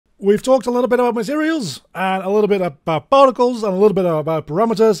We've talked a little bit about materials, and a little bit about particles, and a little bit about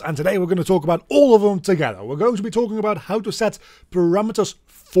parameters, and today we're going to talk about all of them together. We're going to be talking about how to set parameters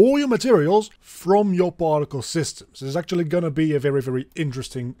for your materials from your particle systems. This is actually going to be a very, very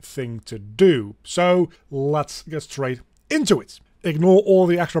interesting thing to do. So let's get straight into it. Ignore all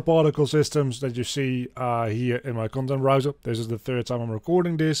the extra particle systems that you see here in my content browser. This is the third time I'm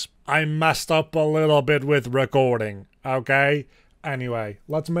recording this. I messed up a little bit with recording, okay? Anyway,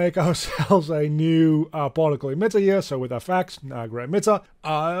 let's make ourselves a new particle emitter here. So with FX, Niagara Emitter,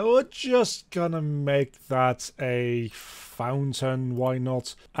 we're just gonna make that a fountain, why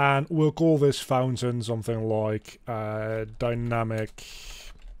not? And we'll call this fountain something like dynamic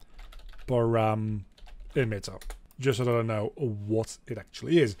param emitter, just so that I know what it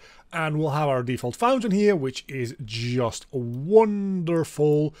actually is. And we'll have our default fountain here, which is just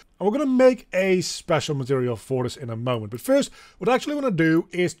wonderful. And we're going to make a special material for this in a moment. But first, what I actually want to do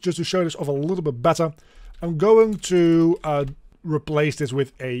is, just to show this off a little bit better, I'm going to replace this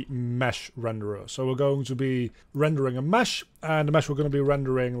with a mesh renderer. So we're going to be rendering a mesh, and the mesh we're going to be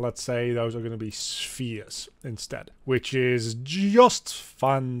rendering, let's say those are going to be spheres instead, which is just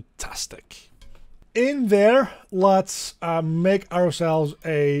fantastic. In there, let's make ourselves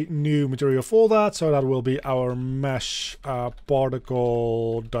a new material for that. So that will be our mesh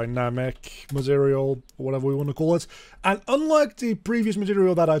particle dynamic material, or whatever we want to call it. And unlike the previous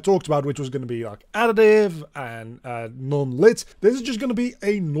material that I talked about, which was going to be like additive and non-lit, this is just going to be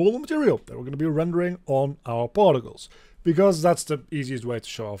a normal material that we're going to be rendering on our particles, because that's the easiest way to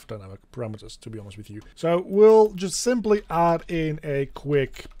show off dynamic parameters, to be honest with you. So we'll just simply add in a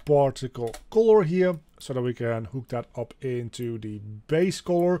quick particle color here, so that we can hook that up into the base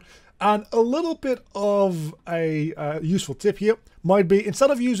color. And a little bit of a useful tip here might be, instead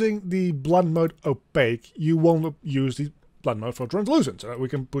of using the blend mode opaque, you won't use the blend mode for translucent, so that we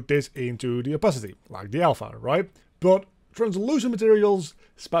can put this into the opacity, like the alpha, right? But translucent materials,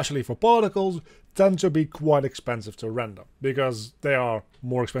 especially for particles, tend to be quite expensive to render, because they are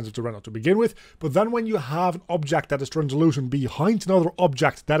more expensive to render to begin with. But then when you have an object that is translucent behind another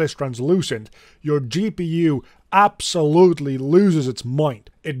object that is translucent, your GPU absolutely loses its mind.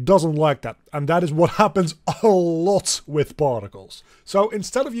 It doesn't like that, and that is what happens a lot with particles. So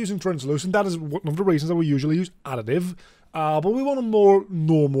instead of using translucent, that is one of the reasons that we usually use additive. But we want a more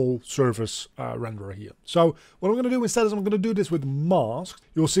normal surface renderer here. So what I'm going to do instead is I'm going to do this with mask.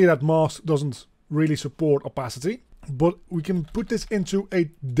 You'll see that mask doesn't really support opacity, but we can put this into a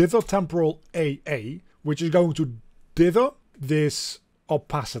dither temporal AA, which is going to dither this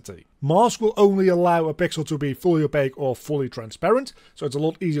opacity. Mask will only allow a pixel to be fully opaque or fully transparent, so it's a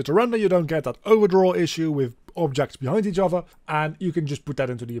lot easier to render. You don't get that overdraw issue with objects behind each other, and you can just put that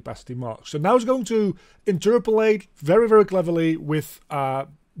into the opacity mask. So now it's going to interpolate very, very cleverly with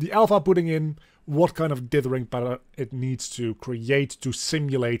the alpha putting in what kind of dithering pattern it needs to create to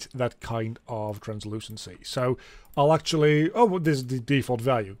simulate that kind of translucency. So I'll actually, oh, this is the default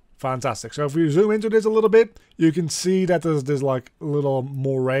value. Fantastic. So if we zoom into this a little bit, you can see that there's this like little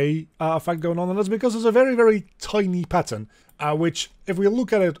moire effect going on, and that's because it's a very, very tiny pattern, which if we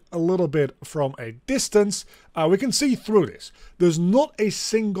look at it a little bit from a distance, we can see through this. There's not a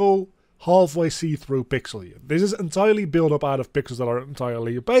single halfway see-through pixel here. This is entirely built up out of pixels that are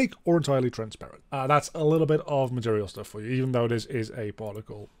entirely opaque or entirely transparent. That's a little bit of material stuff for you, even though this is a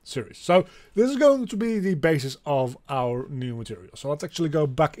particle series. So this is going to be the basis of our new material. So let's actually go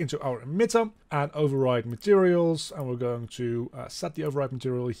back into our emitter and override materials, and we're going to set the override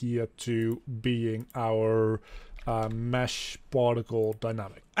material here to being our mesh particle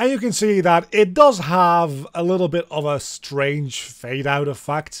dynamic. And you can see that it does have a little bit of a strange fade out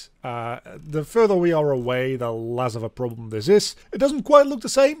effect. The further we are away, the less of a problem this is. It doesn't quite look the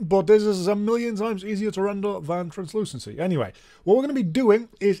same, but this is a million times easier to render than translucency. Anyway, what we're going to be doing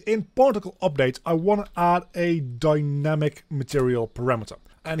is, in particle update, I want to add a dynamic material parameter.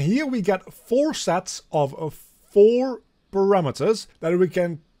 And here we get 4 sets of 4 parameters that we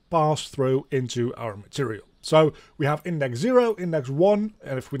can pass through into our material. So we have index 0, index 1,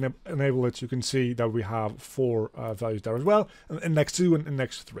 and if we enable it, you can see that we have 4 values there as well, and index 2 and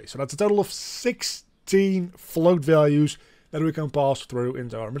index 3. So that's a total of 16 float values that we can pass through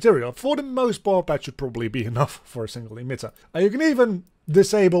into our material. For the most part, that should probably be enough for a single emitter. You can even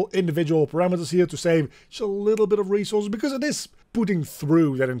disable individual parameters here to save just a little bit of resources, because it is putting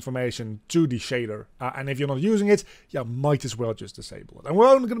through that information to the shader, and if you're not using it, you might as well just disable it. And we're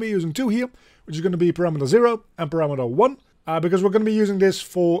only going to be using 2 here, which is going to be parameter 0 and parameter 1, because we're going to be using this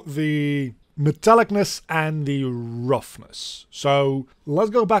for the metallicness and the roughness. So let's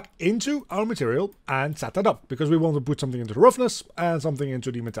go back into our material and set that up, because we want to put something into the roughness and something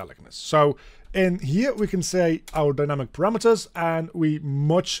into the metallicness. So in here we can say our dynamic parameters, and we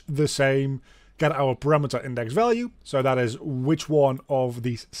much the same get our parameter index value. So that is which one of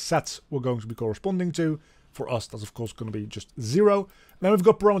these sets we're going to be corresponding to. For us, that's of course going to be just 0. Then we've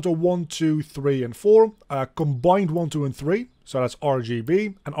got parameter 1, 2, 3, and 4. Combined 1, 2, and 3. So that's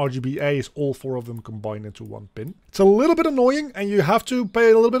RGB. And RGBA is all 4 of them combined into one pin. It's a little bit annoying, and you have to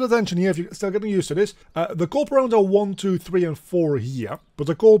pay a little bit of attention here if you're still getting used to this. They call parameter 1, 2, 3, and 4 here. But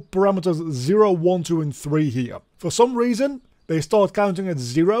they call parameters 0, 1, 2, and 3 here. For some reason, they start counting at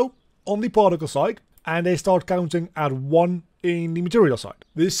 0 on the particle side, and they start counting at 1 in the material side.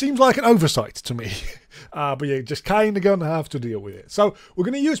 This seems like an oversight to me, but you're just kind of gonna have to deal with it. So we're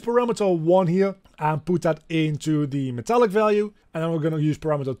gonna use parameter 1 here and put that into the metallic value, and then we're gonna use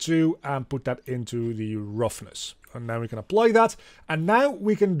parameter 2 and put that into the roughness. And then we can apply that, and now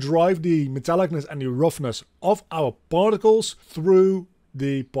we can drive the metallicness and the roughness of our particles through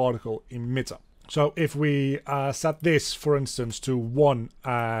the particle emitter. So if we set this, for instance, to 1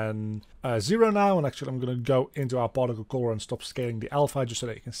 and 0 now, and actually I'm going to go into our particle color and stop scaling the alpha just so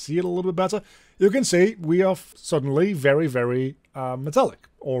that you can see it a little bit better, you can see we are suddenly very, very metallic,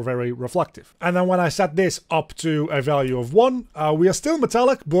 or very reflective. And then when I set this up to a value of 1, we are still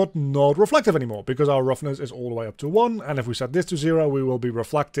metallic, but not reflective anymore, because our roughness is all the way up to 1. And if we set this to 0, we will be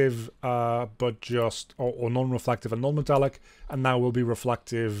reflective, but just, or non-reflective and non-metallic. And now we'll be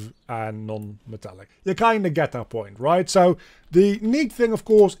reflective and non-metallic. You kind of get that point, right? So the neat thing, of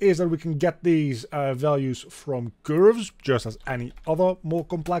course, is that we can get these values from curves, just as any other more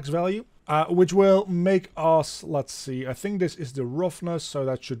complex value. Which will make us, let's see, I think this is the roughness, so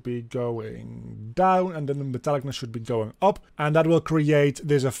that should be going down, and then the metallicness should be going up, and that will create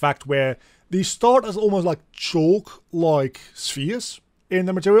this effect where these start as almost like chalk-like spheres in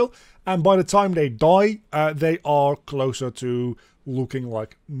the material, and by the time they die, they are closer to looking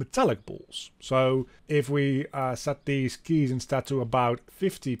like metallic balls. So if we set these keys instead to about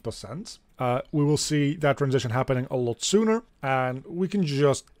 50%, we will see that transition happening a lot sooner, and we can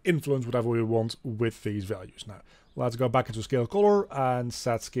just influence whatever we want with these values. Now, let's go back into scale color and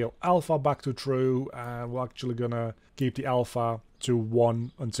set scale alpha back to true, and we're actually gonna keep the alpha to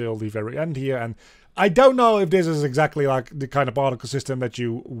 1 until the very end here. And I don't know if this is exactly like the kind of particle system that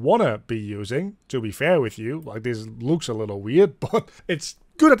you wanna be using, to be fair with you. Like, this looks a little weird, but it's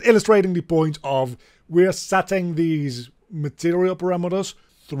good at illustrating the point of we're setting these material parameters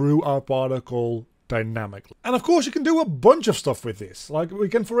through our particle dynamically. And of course you can do a bunch of stuff with this. Like, we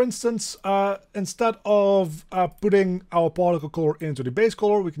can, for instance, instead of putting our particle color into the base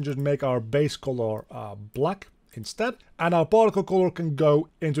color, we can just make our base color black instead. And our particle color can go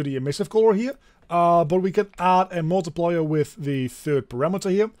into the emissive color here. But we can add a multiplier with the third parameter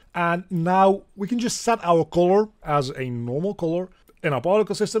here. And now we can just set our color as a normal color in our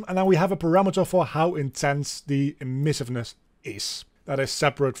particle system. And then we have a parameter for how intense the emissiveness is. That is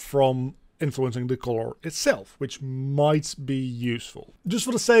separate from influencing the color itself, which might be useful. Just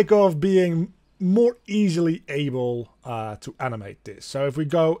for the sake of being more easily able to animate this. So if we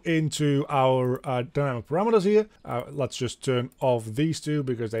go into our dynamic parameters here, let's just turn off these two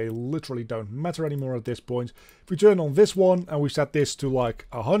because they literally don't matter anymore at this point. If we turn on this one and we set this to like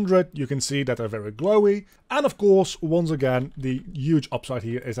 100, you can see that they're very glowy. And of course, once again, the huge upside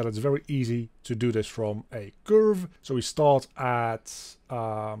here is that it's very easy to do this from a curve. So we start at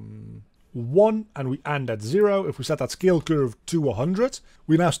 1 and we end at 0. If we set that scale curve to 100,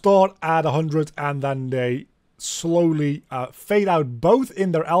 we now start at 100 and then they slowly fade out both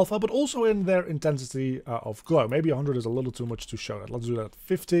in their alpha but also in their intensity of glow. Maybe 100 is a little too much to show that. Let's do that at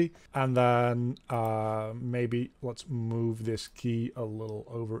 50, and then maybe let's move this key a little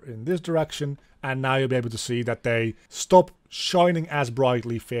over in this direction, and now you'll be able to see that they stop shining as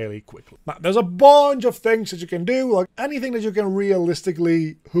brightly fairly quickly. Now, there's a bunch of things that you can do, like anything that you can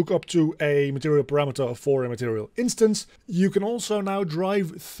realistically hook up to a material parameter for a material instance. You can also now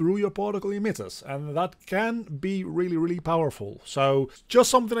drive through your particle emitters, and that can be really, really powerful. So just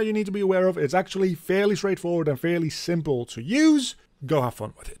something that you need to be aware of. It's actually fairly straightforward and fairly simple to use. Go have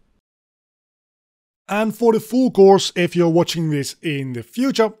fun with it. And for the full course, if you're watching this in the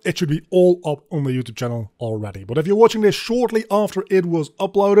future, it should be all up on the YouTube channel already. But if you're watching this shortly after it was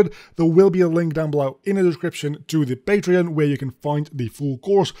uploaded, there will be a link down below in the description to the Patreon where you can find the full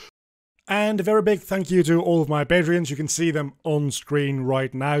course. And a very big thank you to all of my Patreons. You can see them on screen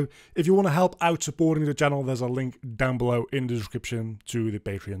right now. If you want to help out supporting the channel, there's a link down below in the description to the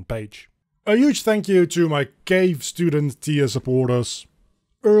Patreon page. A huge thank you to my cave student tier supporters.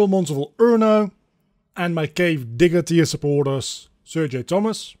 Earl Monseval Erno, and my cave digger tier supporters, Sir J.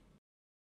 Thomas,